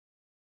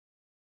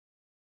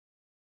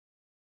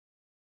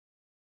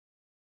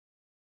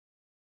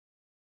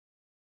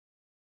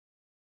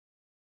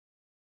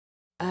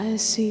I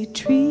see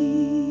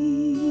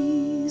trees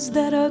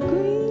that are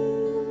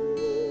green,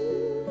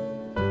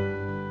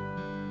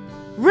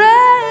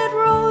 red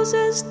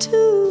roses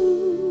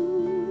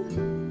too.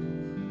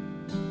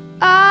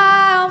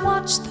 I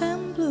watch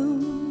them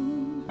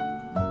bloom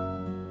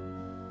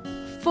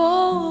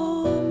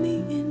for me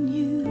and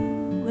you,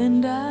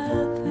 and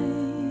I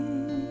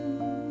think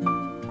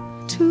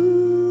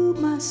to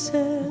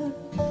myself,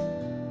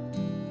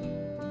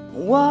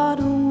 what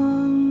a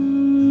wonderful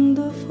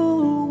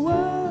world.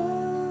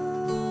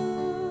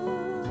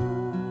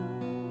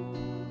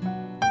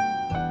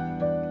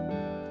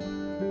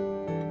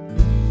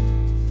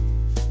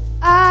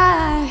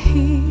 I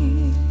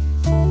hear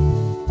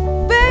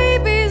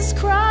babies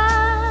cry,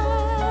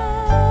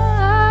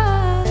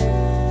 I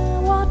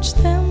watch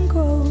them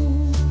grow,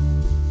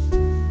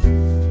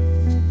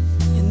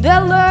 and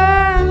they'll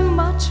learn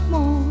much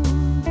more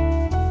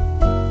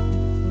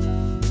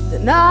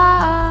than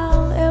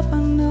I'll ever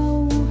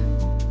know.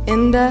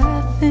 And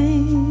I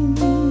think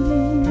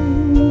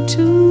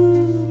to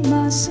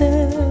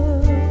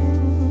myself,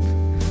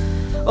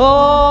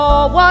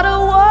 oh, what a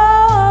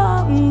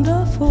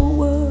wonderful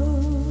world.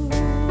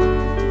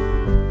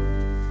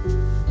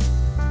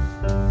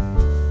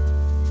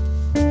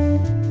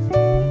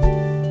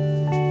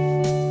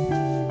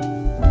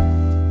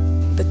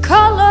 The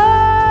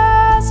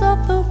colors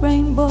of the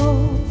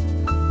rainbow,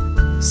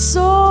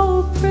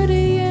 so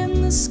pretty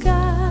in the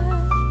sky,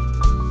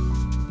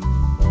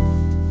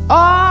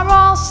 are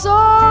also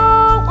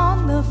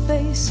on the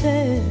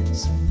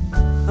faces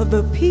of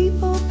the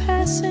people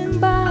passing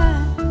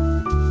by.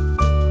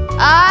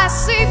 I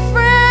see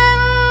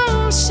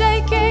friends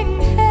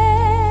shaking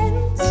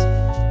hands,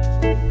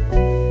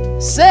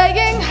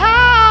 saying,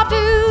 how do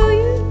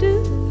you do?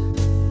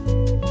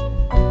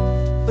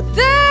 But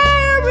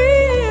they're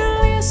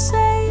really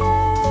saying,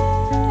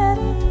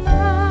 I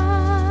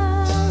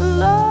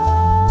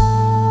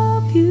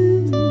love you.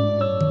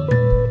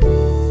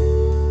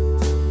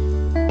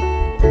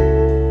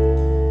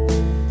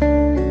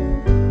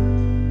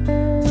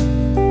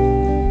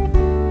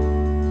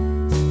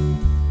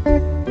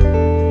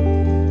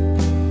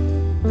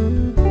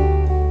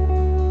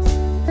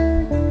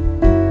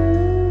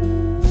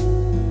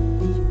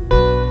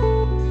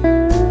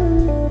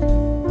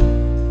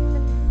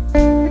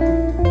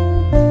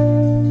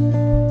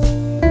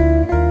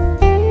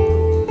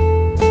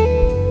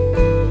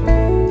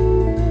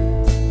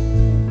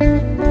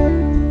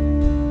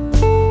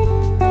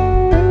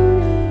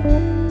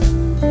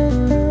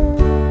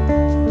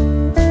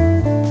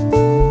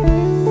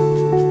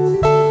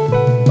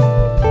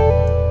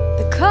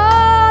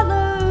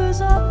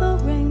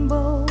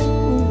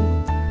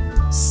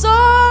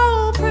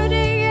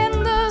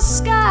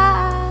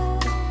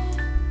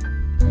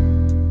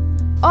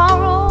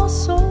 Are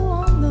also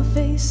on the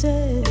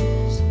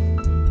faces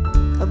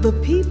of the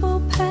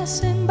people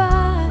passing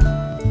by.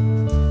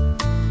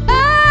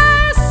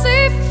 I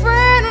see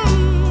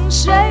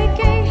friends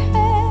shaking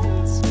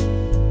hands,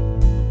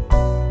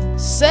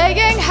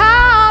 saying,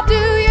 how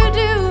do you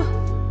do?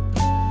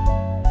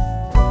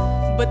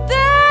 But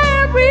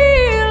they're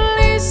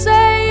really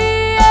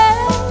saying,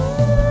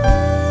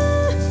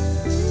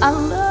 I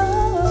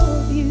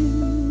love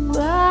you.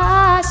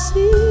 I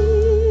see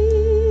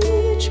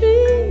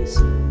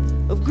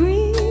of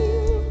green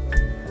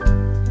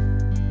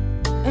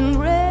and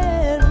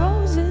red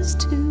roses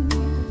too.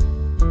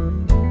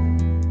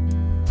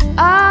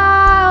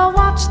 I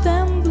watch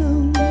them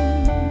bloom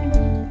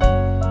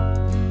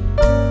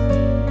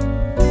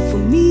for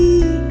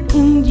me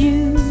and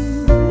you,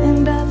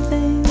 and I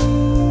think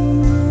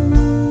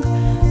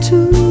to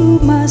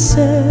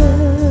myself,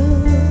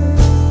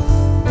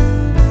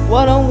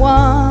 what a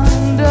wonderful